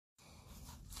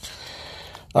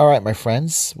All right, my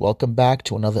friends, welcome back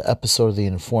to another episode of The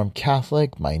Informed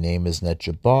Catholic. My name is Ned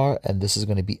Jabbar, and this is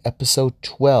going to be episode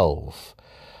 12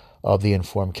 of The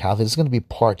Informed Catholic. This is going to be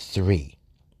part 3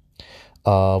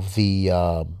 of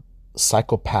the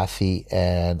psychopathy,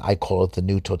 and I call it the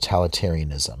new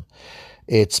totalitarianism.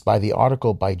 It's by the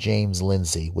article by James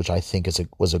Lindsay, which I think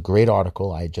was a great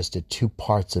article. I just did 2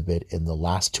 parts of it in the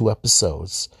last 2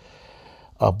 episodes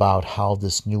about how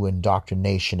this new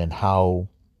indoctrination and how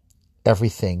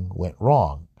everything went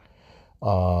wrong,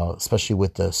 especially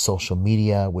with the social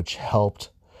media, which helped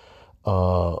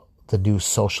the new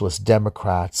socialist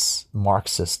Democrats,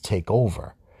 Marxists take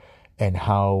over, and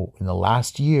how in the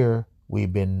last year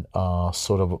we've been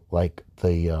sort of like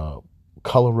the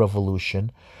color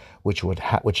revolution, which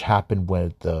happened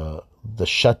with the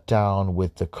shutdown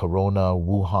with the Corona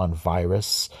Wuhan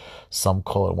virus. Some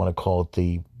want to call it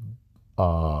the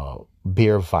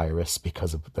beer virus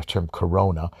because of the term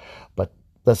corona, but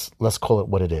let's call it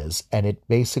what it is. And it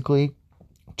basically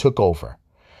took over.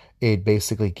 It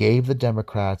basically gave the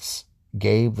Democrats,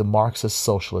 gave the Marxist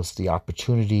socialists the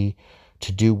opportunity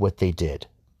to do what they did.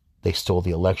 They stole the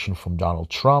election from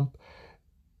Donald Trump.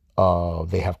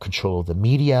 They have control of the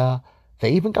media.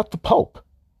 They even got the Pope.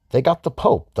 They got the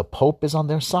Pope. The Pope is on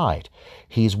their side.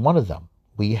 He's one of them.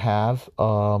 We have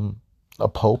a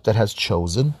Pope that has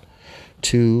chosen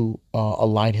to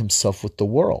align himself with the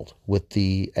world, with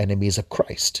the enemies of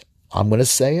Christ. I'm going to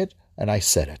say it, and I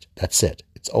said it. That's it.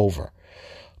 It's over.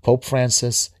 Pope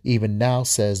Francis even now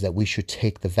says that we should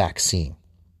take the vaccine.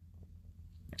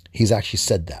 He's actually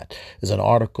said that. There's an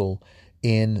article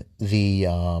in the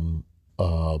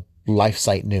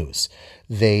LifeSite News.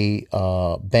 They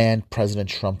banned President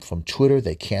Trump from Twitter.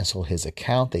 They canceled his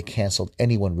account. They canceled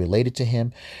anyone related to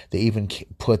him. They even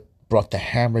brought the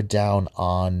hammer down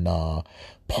on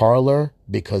Parler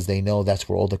because they know that's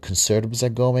where all the conservatives are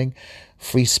going.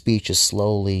 Free speech is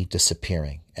slowly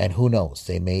disappearing. And who knows,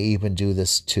 they may even do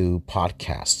this to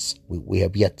podcasts. We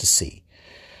have yet to see.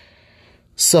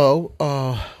 So,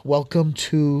 welcome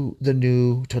to the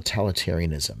new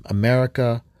totalitarianism.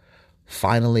 America,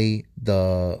 finally,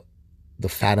 the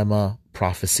Fatima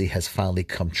prophecy has finally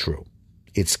come true.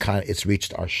 It's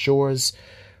reached our shores.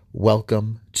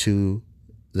 Welcome to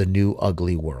the new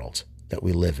ugly world that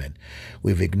we live in.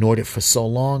 We've ignored it for so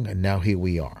long, and now here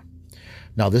we are.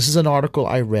 Now, this is an article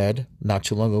I read not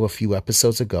too long ago, a few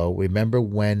episodes ago. Remember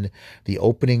when the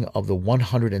opening of the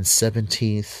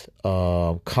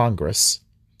 117th Congress,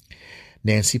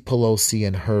 Nancy Pelosi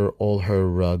and all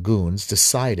her goons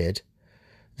decided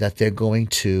that they're going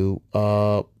to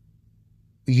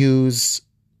use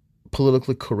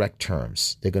politically correct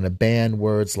terms. They're going to ban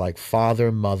words like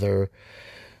father, mother,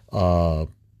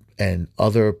 and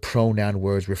other pronoun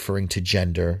words referring to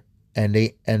gender. And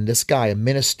this guy, a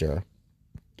minister,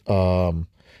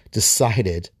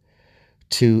 decided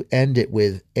to end it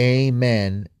with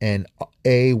amen and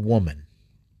a woman.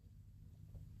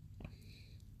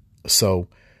 So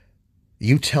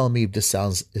you tell me if this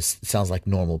sounds like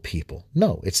normal people.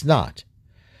 No, it's not.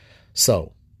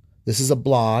 So this is a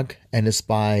blog, and it's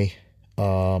by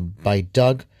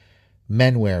Doug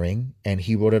Menwaring, and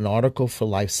he wrote an article for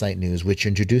LifeSite News, which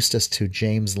introduced us to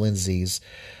James Lindsay's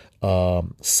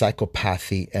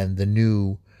Psychopathy and the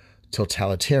new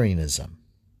totalitarianism.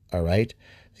 All right,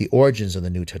 the origins of the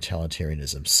new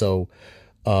totalitarianism. So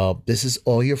this is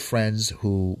all your friends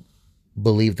who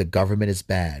believe the government is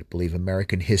bad, believe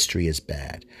American history is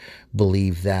bad,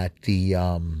 believe that the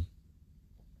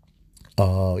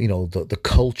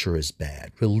culture is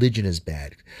bad, religion is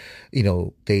bad.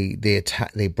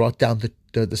 They brought down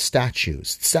the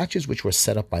statues which were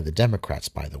set up by the Democrats,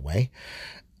 by the way,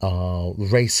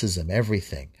 racism,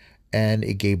 everything, and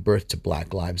it gave birth to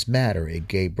Black Lives Matter. It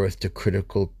gave birth to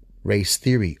critical race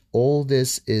theory. All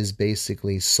this is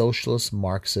basically socialist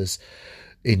Marxist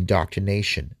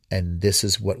indoctrination, and this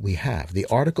is what we have. The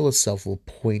article itself will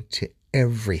point to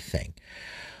everything.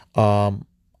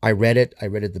 I read it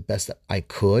the best that I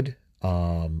could.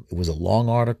 It was a long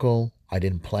article. I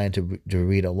didn't plan to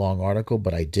read a long article,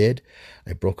 but I did.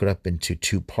 I broke it up into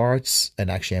 2 parts, and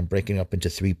actually I'm breaking it up into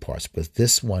 3 parts, but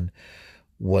this one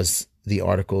was the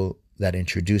article that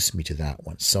introduced me to that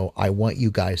one. So I want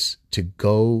you guys to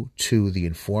go to the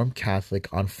Informed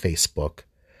Catholic on Facebook,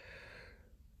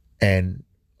 and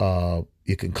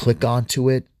you can click onto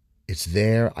it. It's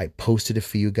there. I posted it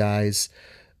for you guys.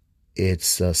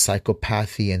 It's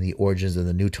Psychopathy and the Origins of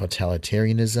the New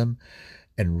Totalitarianism,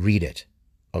 and read it.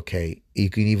 Okay, you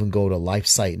can even go to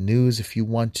LifeSite News if you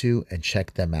want to and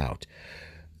check them out.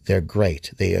 They're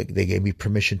great. They gave me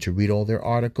permission to read all their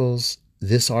articles.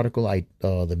 This article,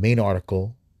 the main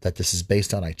article, that this is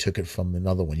based on. I took it from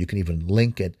another one. You can even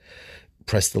link it,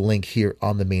 press the link here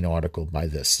on the main article by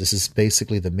this. This is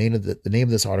basically the name of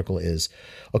this article is,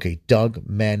 Doug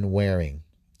Manwaring.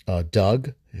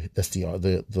 Doug, that's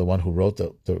the one who wrote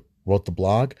the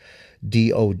blog,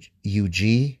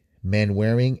 DOUG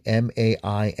Manwaring,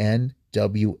 MAINWARING.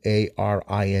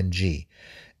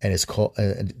 And it's called,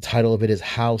 the title of it is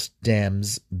House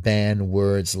Dems Ban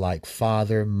Words Like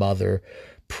Father, Mother,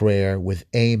 Prayer with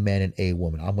Amen and A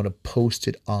Woman. I'm going to post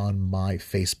it on my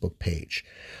Facebook page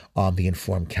on The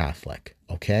Informed Catholic.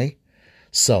 Okay?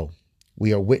 So,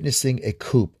 we are witnessing a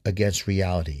coup against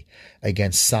reality,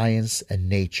 against science and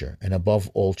nature, and above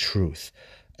all truth,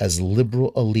 as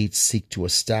liberal elites seek to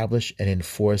establish and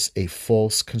enforce a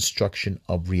false construction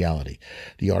of reality.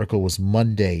 The article was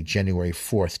Monday, January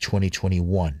 4th,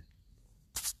 2021.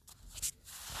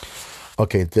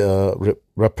 Okay, the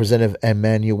Representative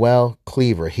Emmanuel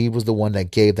Cleaver, he was the one that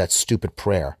gave that stupid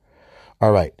prayer.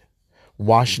 All right,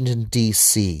 Washington,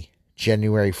 D.C.,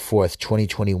 January 4th,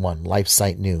 2021,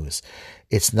 LifeSite News.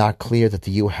 It's not clear that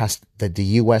the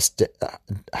U.S.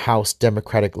 House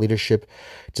Democratic leadership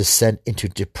descent into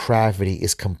depravity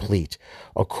is complete,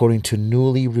 according to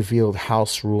newly revealed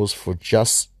House rules for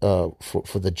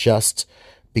the just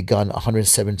begun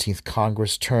 117th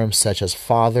Congress. Terms such as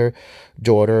father,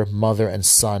 daughter, mother, and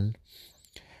son,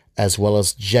 as well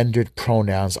as gendered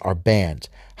pronouns, are banned.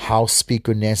 House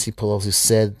Speaker Nancy Pelosi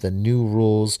said the new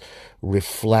rules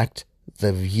reflect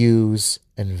the views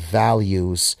and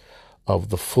values of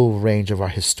the full range of our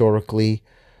historically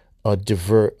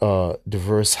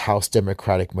diverse House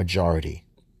Democratic majority.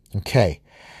 Okay,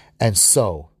 and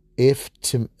so as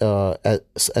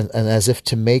if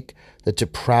to make the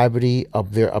depravity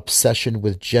of their obsession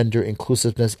with gender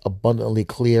inclusiveness abundantly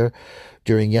clear,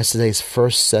 during yesterday's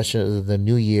first session of the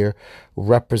new year,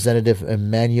 Representative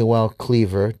Emmanuel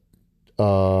Cleaver,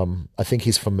 I think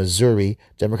he's from Missouri,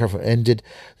 Democrat, ended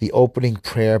the opening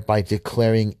prayer by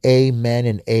declaring Amen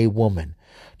and A Woman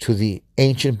to the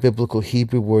ancient biblical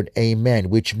Hebrew word Amen,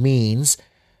 which means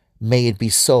may it be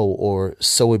so, or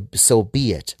so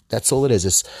be it. That's all it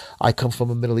is. I come from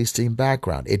a Middle Eastern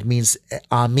background. It means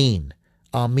Amin.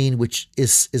 Amin, which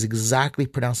is exactly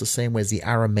pronounced the same way as the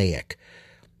Aramaic.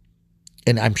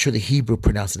 And I'm sure the Hebrew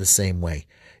pronounced it the same way.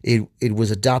 It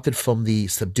was adopted from the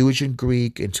Septuagint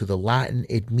Greek into the Latin.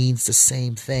 It means the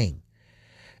same thing.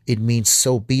 It means,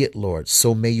 so be it, Lord.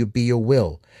 So may you be your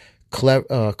will.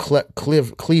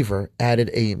 Cleaver added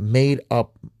a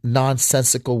made-up,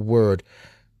 nonsensical word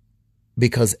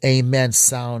because amen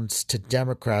sounds to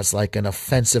Democrats like an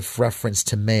offensive reference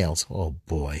to males. Oh,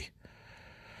 boy.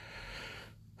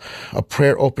 A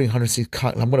prayer opening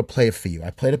 100th. I'm going to play it for you. I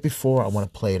played it before. I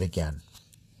want to play it again.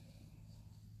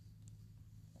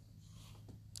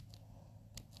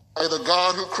 May the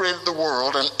God who created the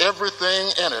world and everything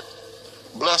in it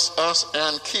bless us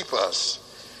and keep us.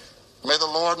 May the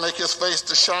Lord make his face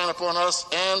to shine upon us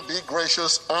and be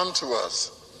gracious unto us.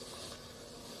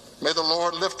 May the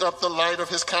Lord lift up the light of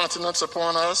his countenance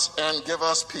upon us and give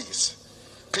us peace.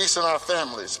 Peace in our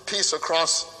families, peace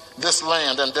across this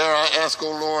land, and dare I ask, O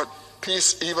Lord,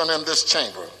 peace even in this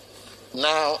chamber,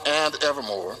 now and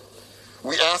evermore.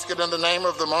 We ask it in the name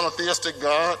of the monotheistic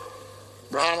God,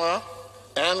 Brahma,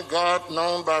 and God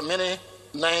known by many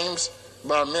names,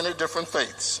 by many different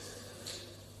faiths.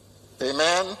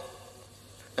 Amen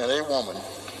and a woman.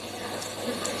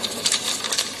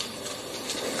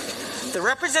 The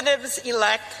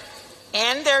representatives-elect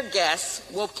and their guests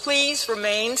will please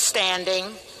remain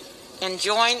standing and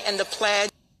join in the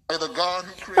pledge. May the God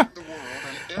who created the world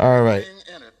and everything All right.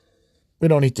 in it. We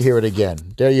don't need to hear it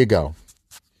again. There you go.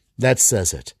 That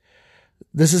says it.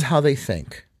 This is how they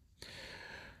think.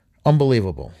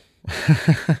 Unbelievable.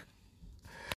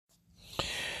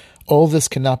 All this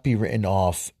cannot be written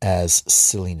off as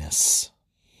silliness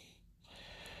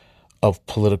of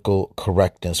political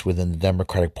correctness within the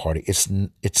Democratic Party.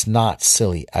 It's not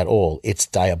silly at all. It's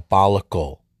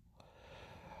diabolical.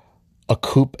 A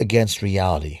coup against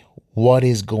reality. What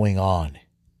is going on?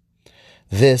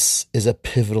 This is a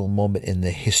pivotal moment in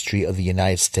the history of the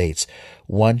United States,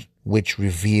 one which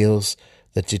reveals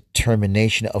the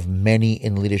determination of many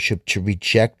in leadership to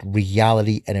reject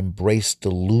reality and embrace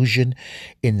delusion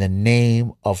in the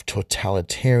name of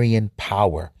totalitarian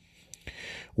power.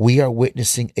 We are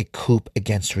witnessing a coup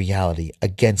against reality,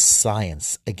 against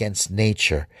science, against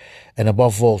nature, and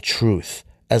above all, truth,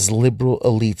 as liberal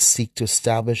elites seek to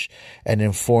establish and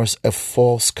enforce a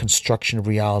false construction of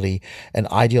reality, an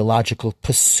ideological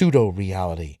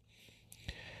pseudo-reality.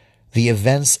 The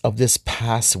events of this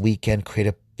past weekend create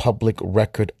a public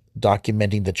record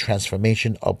documenting the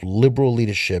transformation of liberal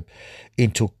leadership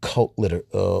into cult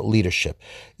leadership.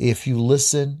 If you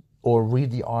listen or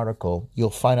read the article, you'll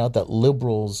find out that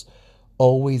liberals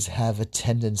always have a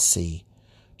tendency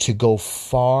to go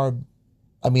far.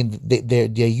 I mean,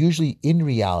 they're usually in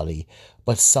reality,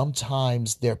 but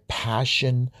sometimes their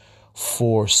passion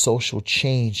for social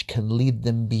change can lead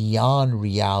them beyond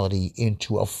reality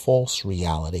into a false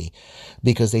reality,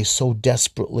 because they so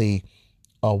desperately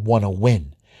want to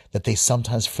win that they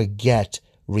sometimes forget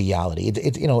reality.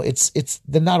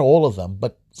 They're not all of them,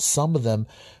 but some of them,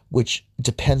 which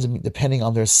depending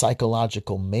on their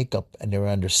psychological makeup and their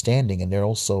understanding, and they're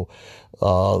also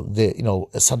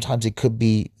sometimes it could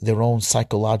be their own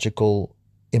psychological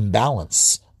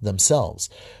imbalance themselves,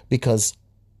 because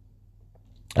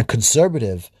a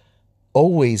conservative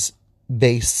always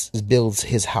builds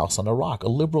his house on a rock. A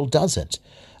liberal doesn't.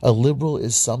 A liberal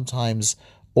is sometimes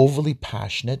overly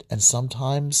passionate, and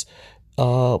sometimes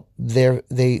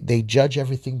they judge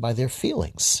everything by their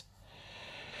feelings.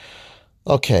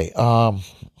 Okay. So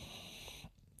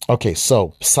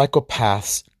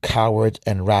psychopaths, cowards,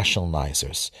 and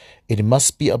rationalizers. It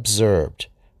must be observed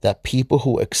that people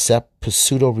who accept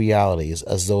pseudo-realities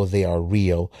as though they are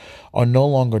real are no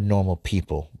longer normal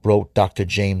people, wrote Dr.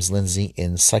 James Lindsay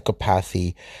in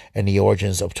Psychopathy and the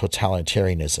Origins of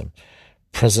Totalitarianism,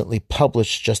 presently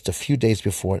published just a few days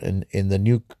before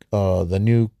the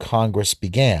new Congress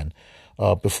began.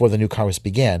 Before the new Congress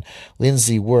began,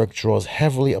 Lindsay's work draws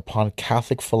heavily upon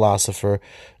Catholic philosopher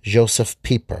Joseph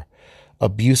Pieper,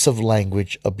 Abuse of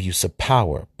Language, Abuse of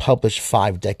Power, published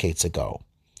 5 decades ago.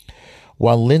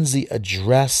 While Lindsay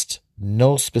addressed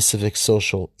no specific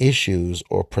social issues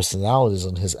or personalities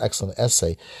in his excellent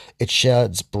essay, it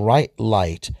sheds bright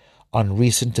light on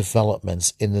recent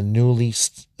developments in the newly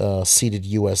seated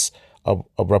U.S. of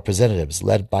Representatives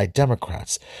led by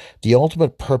Democrats. The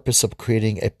ultimate purpose of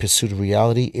creating a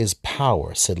pseudo-reality is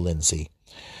power, said Lindsay.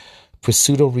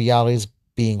 Pseudo-realities,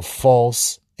 being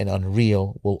false and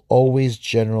unreal, will always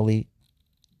generate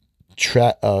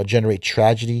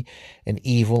tragedy and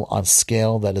evil on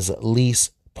scale that is at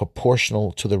least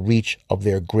proportional to the reach of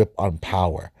their grip on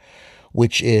power,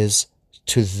 which is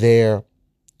to their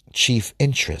chief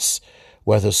interests,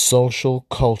 whether social,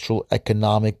 cultural,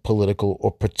 economic, political, or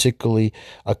particularly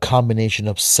a combination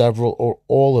of several or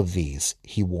all of these,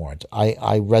 he warned.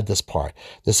 I read this part.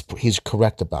 He's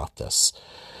correct about this.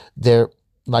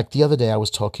 Like the other day, I was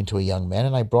talking to a young man,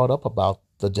 and I brought up about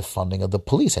the defunding of the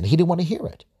police, and he didn't want to hear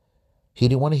it. He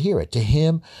didn't want to hear it. To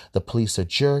him, the police are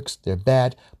jerks, they're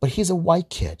bad, but he's a white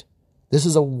kid. This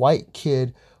is a white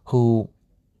kid who,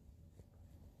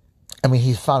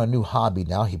 he found a new hobby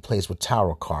now. He plays with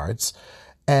tarot cards,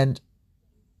 and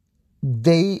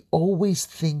they always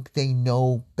think they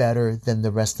know better than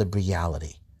the rest of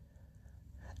reality.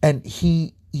 And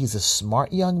he's a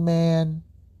smart young man.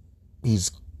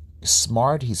 He's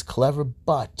smart, he's clever,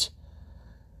 but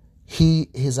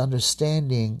his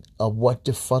understanding of what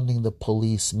defunding the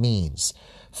police means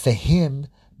for him,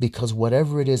 because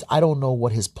whatever it is, I don't know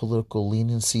what his political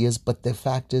leniency is, but the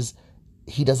fact is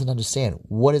he doesn't understand.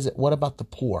 What is it? What about the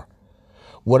poor?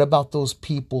 What about those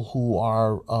people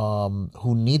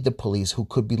who need the police, who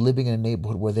could be living in a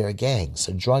neighborhood where there are gangs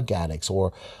and drug addicts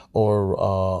or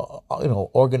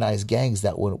organized gangs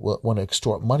that would want to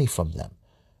extort money from them?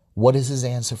 What is his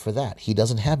answer for that? He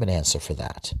doesn't have an answer for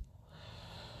that.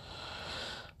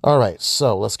 All right,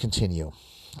 so let's continue.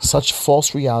 Such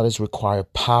false realities require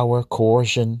power,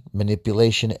 coercion,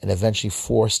 manipulation, and eventually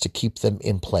force to keep them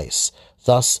in place.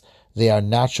 Thus, they are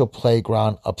natural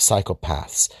playground of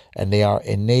psychopaths, and they are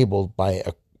enabled by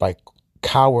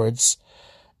cowards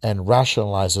and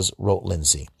rationalizers, wrote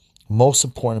Lindsay. Most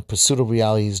important,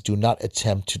 pseudo-realities do not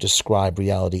attempt to describe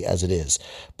reality as it is,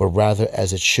 but rather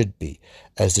as it should be,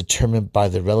 as determined by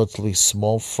the relatively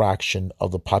small fraction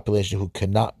of the population who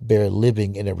cannot bear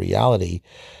living in a reality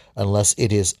unless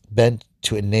it is bent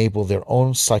to enable their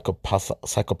own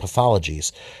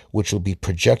psychopathologies, which will be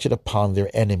projected upon their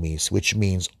enemies, which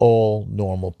means all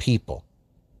normal people.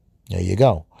 There you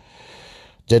go.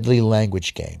 Deadly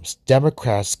language games.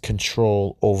 Democrats'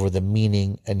 control over the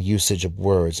meaning and usage of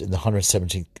words in the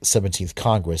 117th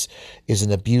Congress is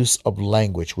an abuse of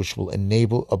language which will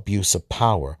enable abuse of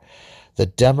power. The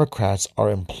Democrats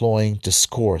are employing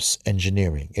discourse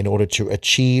engineering in order to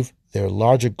achieve their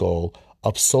larger goal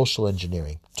of social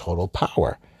engineering, total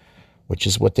power, which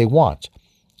is what they want.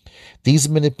 These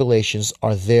manipulations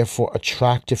are therefore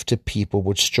attractive to people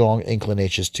with strong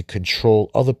inclinations to control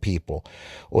other people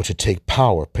or to take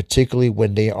power, particularly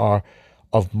when they are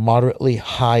of moderately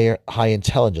high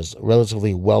intelligence,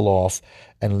 relatively well off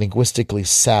and linguistically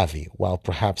savvy, while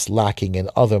perhaps lacking in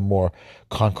other more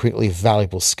concretely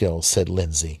valuable skills, said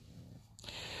Lindsay.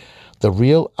 The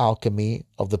real alchemy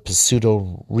of the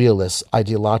pseudo-realist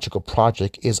ideological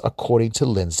project is, according to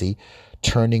Lindsay,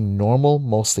 turning normal,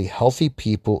 mostly healthy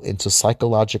people into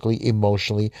psychologically,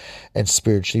 emotionally, and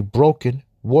spiritually broken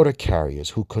water carriers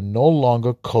who can no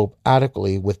longer cope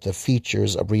adequately with the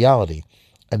features of reality,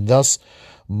 and thus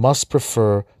must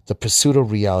prefer the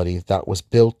pseudo-reality that was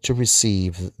built to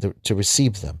receive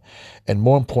them, and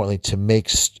more importantly, to make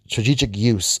strategic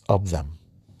use of them.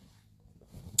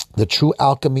 The true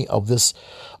alchemy of the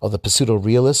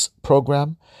pseudo-realist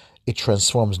program, it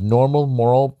transforms normal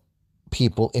moral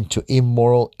people into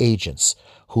immoral agents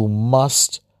who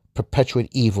must perpetuate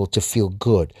evil to feel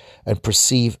good and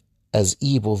perceive as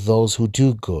evil those who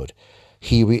do good.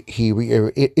 He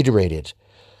reiterated,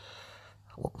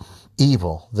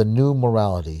 evil, the new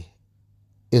morality,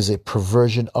 is a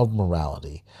perversion of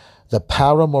morality. The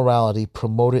para-morality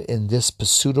promoted in this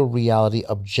pseudo-reality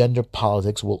of gender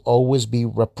politics will always be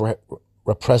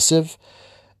repressive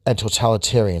and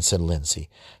totalitarian, said Lindsay.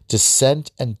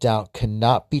 Dissent and doubt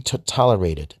cannot be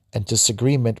tolerated, and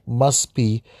disagreement must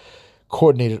be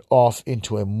coordinated off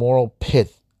into a moral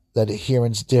pit that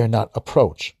adherents dare not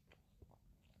approach.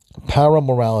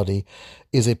 Para-morality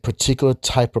is a particular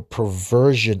type of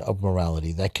perversion of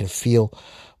morality that can feel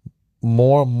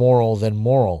more moral than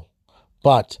moral,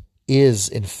 but is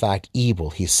in fact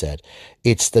evil, he said.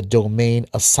 It's the domain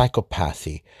of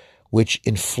psychopathy, which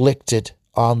inflicted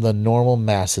on the normal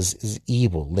masses is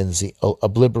evil, Lindsay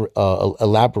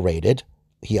elaborated.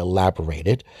 He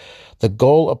elaborated. The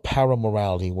goal of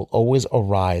paramorality will always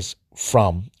arise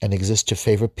from and exist to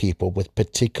favor people with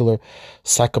particular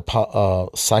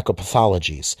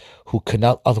psychopathologies who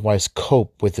cannot otherwise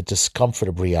cope with the discomfort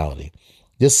of reality.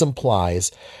 This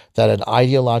implies that an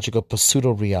ideological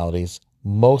pseudo-reality's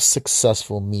most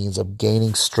successful means of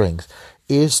gaining strength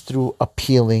is through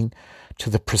appealing to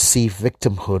the perceived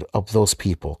victimhood of those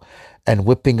people and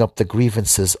whipping up the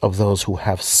grievances of those who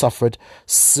have suffered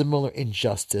similar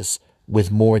injustice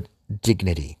with more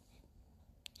dignity.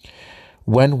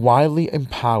 When widely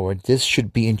empowered, this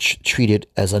should be treated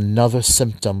as another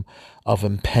symptom of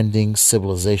impending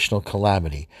civilizational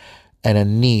calamity and a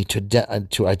need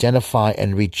to identify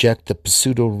and reject the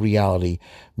pseudo-reality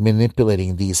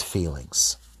manipulating these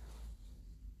feelings.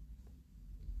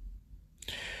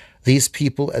 These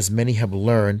people, as many have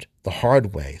learned the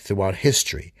hard way throughout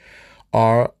history,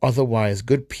 are otherwise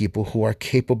good people who are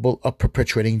capable of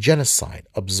perpetrating genocide,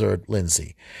 observed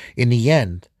Lindsay. In the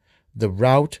end, the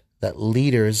route that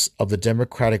leaders of the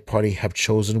Democratic Party have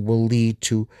chosen will lead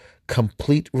to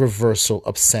complete reversal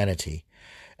of sanity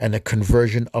and a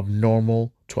conversion of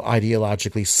normal to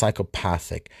ideologically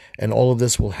psychopathic, and all of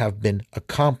this will have been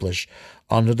accomplished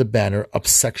under the banner of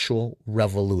sexual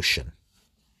revolution.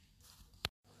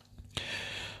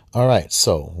 All right,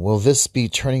 so will this be a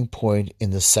turning point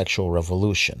in the sexual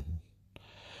revolution?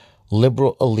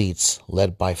 Liberal elites,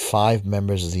 led by 5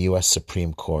 members of the U.S.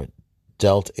 Supreme Court,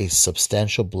 dealt a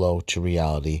substantial blow to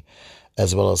reality,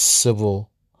 as well as civil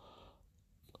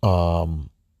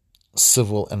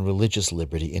and religious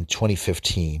liberty in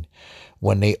 2015,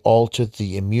 when they altered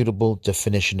the immutable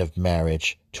definition of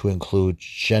marriage to include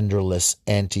genderless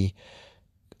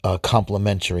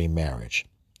complementary marriage.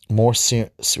 More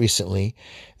recently,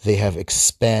 they have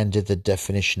expanded the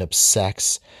definition of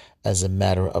sex as a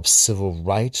matter of civil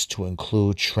rights to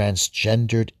include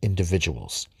transgendered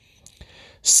individuals.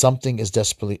 Something is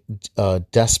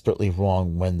desperately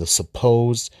wrong when the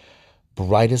supposed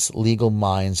brightest legal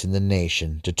minds in the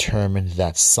nation determined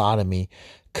that sodomy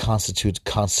constitutes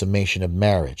consummation of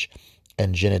marriage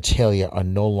and genitalia are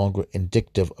no longer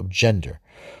indicative of gender,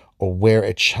 or where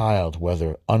a child,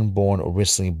 whether unborn or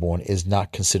recently born, is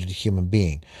not considered a human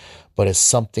being, but is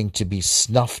something to be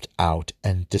snuffed out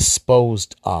and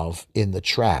disposed of in the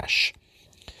trash.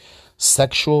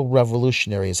 Sexual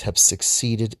revolutionaries have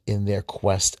succeeded in their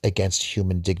quest against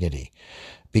human dignity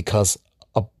because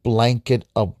a blanket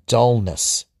of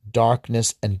dullness,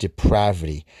 darkness, and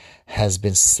depravity has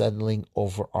been settling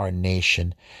over our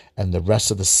nation and the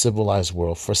rest of the civilized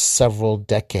world for several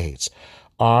decades.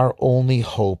 Our only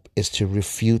hope is to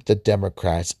refute the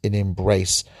Democrats in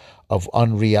embrace of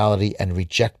unreality and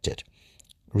reject it,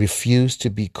 refuse to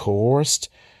be coerced,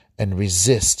 and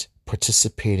resist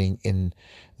participating in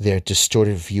their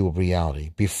distorted view of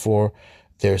reality before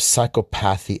their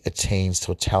psychopathy attains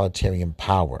totalitarian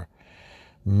power.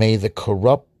 May the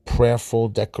corrupt, prayerful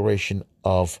declaration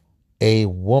of a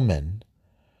woman,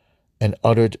 and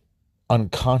uttered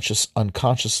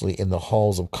unconsciously in the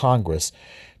halls of Congress,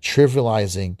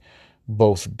 trivializing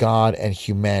both God and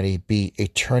humanity, be a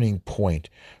turning point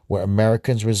where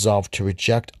Americans resolve to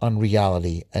reject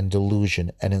unreality and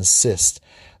delusion and insist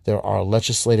that our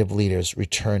legislative leaders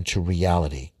return to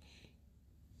reality.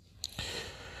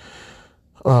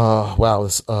 Wow.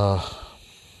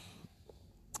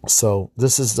 So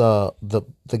this is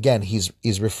again,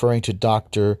 he's referring to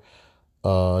Dr.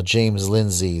 James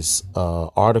Lindsay's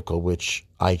article, which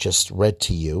I just read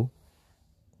to you.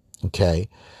 Okay.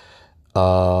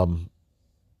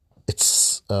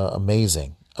 It's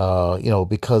amazing.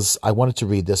 Because I wanted to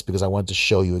read this because I wanted to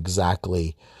show you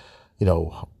exactly,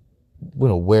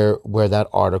 where that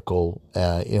article,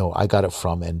 I got it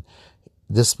from, and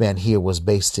this man here was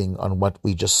basing on what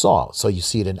we just saw. So you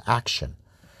see it in action.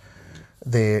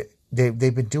 They've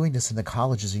been doing this in the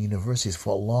colleges and universities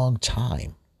for a long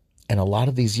time, and a lot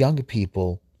of these younger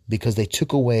people, because they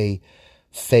took away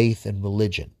faith and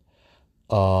religion.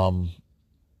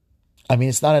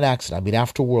 It's not an accident.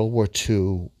 After World War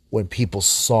II, when people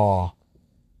saw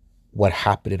what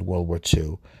happened in World War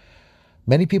II,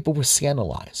 many people were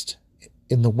scandalized.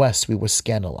 In the West, we were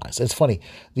scandalized. It's funny.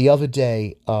 The other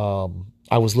day,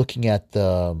 I was looking at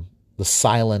the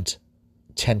silent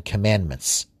 10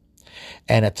 Commandments.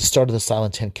 And at the start of the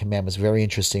silent 10 Commandments, very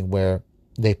interesting, where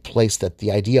they placed that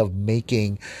the idea of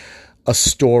making a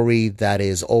story that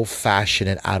is old-fashioned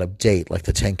and out of date, like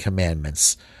the 10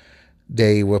 Commandments.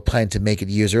 They were planning to make it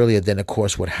years earlier. Then, of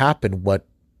course, what happened, what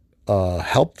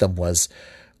helped them was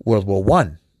World War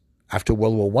I. After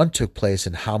World War I took place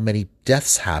and how many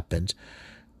deaths happened,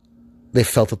 they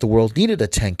felt that the world needed the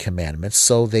 10 Commandments.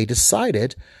 So they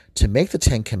decided to make the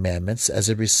 10 Commandments as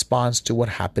a response to what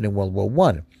happened in World War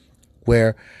I,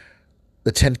 where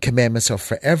the 10 Commandments are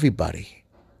for everybody.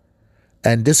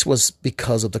 And this was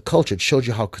because of the culture. It showed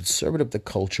you how conservative the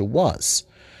culture was.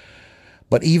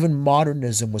 But even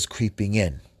modernism was creeping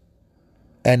in.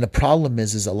 And the problem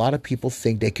is a lot of people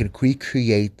think they can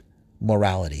recreate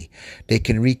morality. They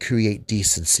can recreate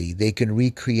decency. They can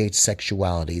recreate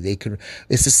sexuality.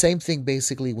 It's the same thing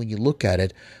basically when you look at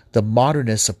it. The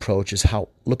modernist approach is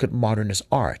look at modernist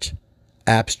art,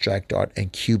 abstract art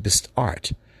and cubist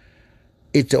art.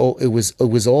 It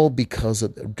was all because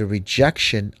of the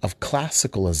rejection of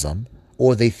classicalism,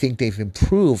 or they think they've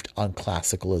improved on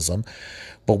classicalism,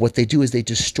 but what they do is they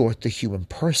distort the human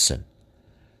person.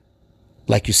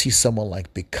 Like you see someone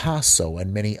like Picasso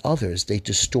and many others, they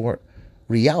distort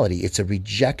reality. It's a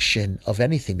rejection of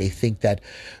anything. They think that,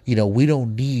 we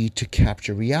don't need to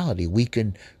capture reality. We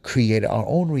can create our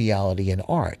own reality in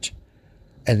art.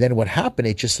 And then what happened,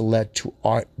 it just led to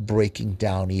art breaking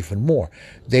down even more.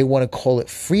 They want to call it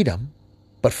freedom,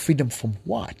 but freedom from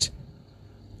what?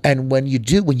 And when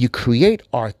you create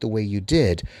art the way you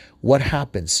did, what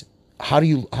happens? How do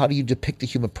you depict the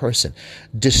human person?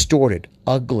 Distorted,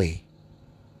 ugly.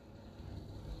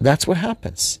 That's what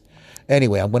happens.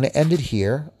 Anyway, I'm going to end it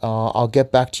here. I'll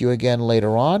get back to you again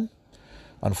later on.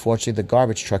 Unfortunately, the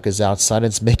garbage truck is outside and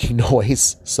it's making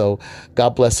noise. So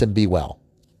God bless and be well.